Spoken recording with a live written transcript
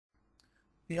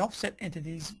The offset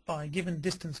entities by a given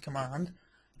distance command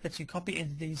lets you copy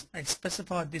entities a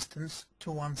specified distance to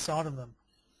one side of them.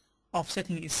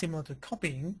 Offsetting is similar to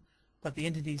copying, but the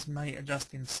entities may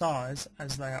adjust in size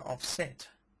as they are offset.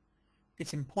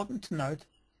 It's important to note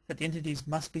that the entities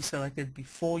must be selected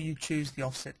before you choose the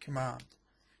offset command.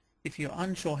 If you're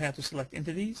unsure how to select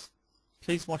entities,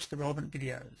 please watch the relevant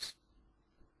videos.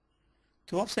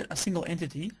 To offset a single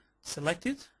entity, select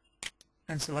it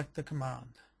and select the command.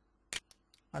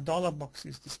 A dialog box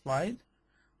is displayed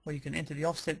where you can enter the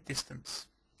offset distance.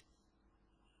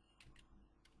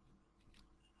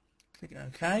 Click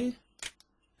OK,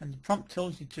 and the prompt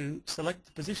tells you to select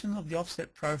the position of the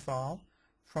offset profile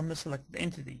from the selected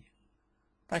entity.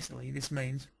 Basically, this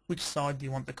means which side do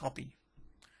you want the copy.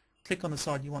 Click on the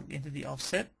side you want the entity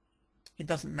offset. It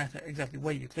doesn't matter exactly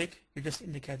where you click, you're just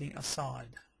indicating a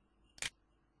side.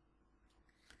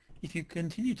 If you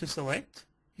continue to select,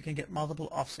 you can get multiple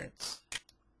offsets.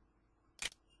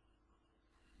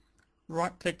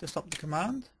 Right-click to stop the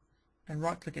command, and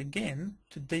right-click again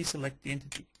to deselect the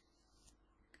entity.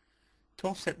 To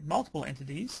offset multiple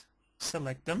entities,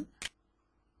 select them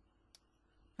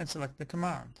and select the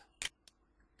command.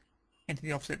 Enter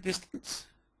the offset distance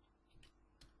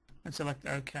and select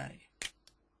OK.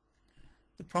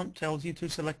 The prompt tells you to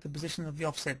select the position of the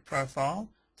offset profile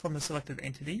from the selected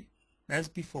entity, as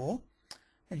before,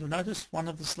 and you'll notice one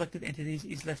of the selected entities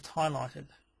is left highlighted.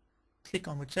 Click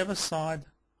on whichever side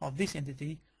of this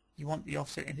entity you want the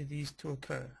offset entities to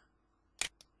occur.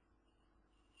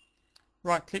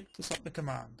 Right-click to stop the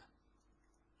command.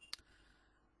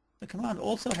 The command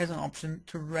also has an option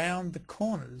to round the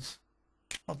corners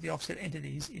of the offset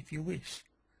entities if you wish.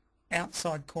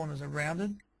 Outside corners are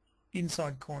rounded,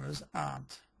 inside corners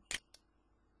aren't.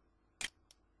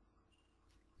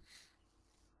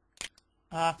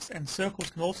 Arcs and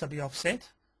circles can also be offset.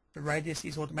 The radius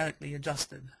is automatically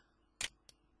adjusted.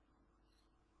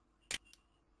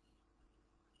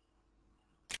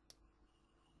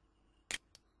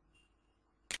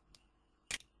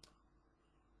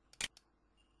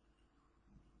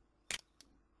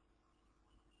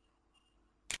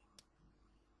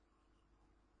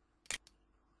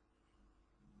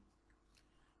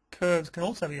 Curves can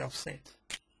also be offset.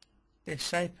 Their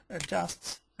shape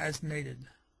adjusts as needed.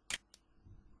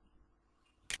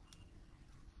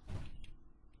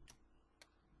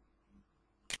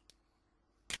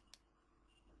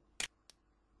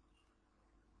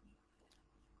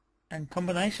 And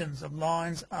combinations of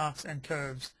lines, arcs and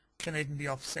curves can even be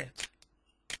offset.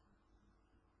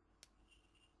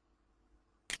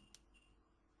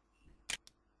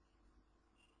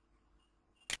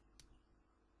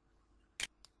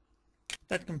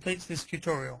 That completes this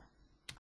tutorial.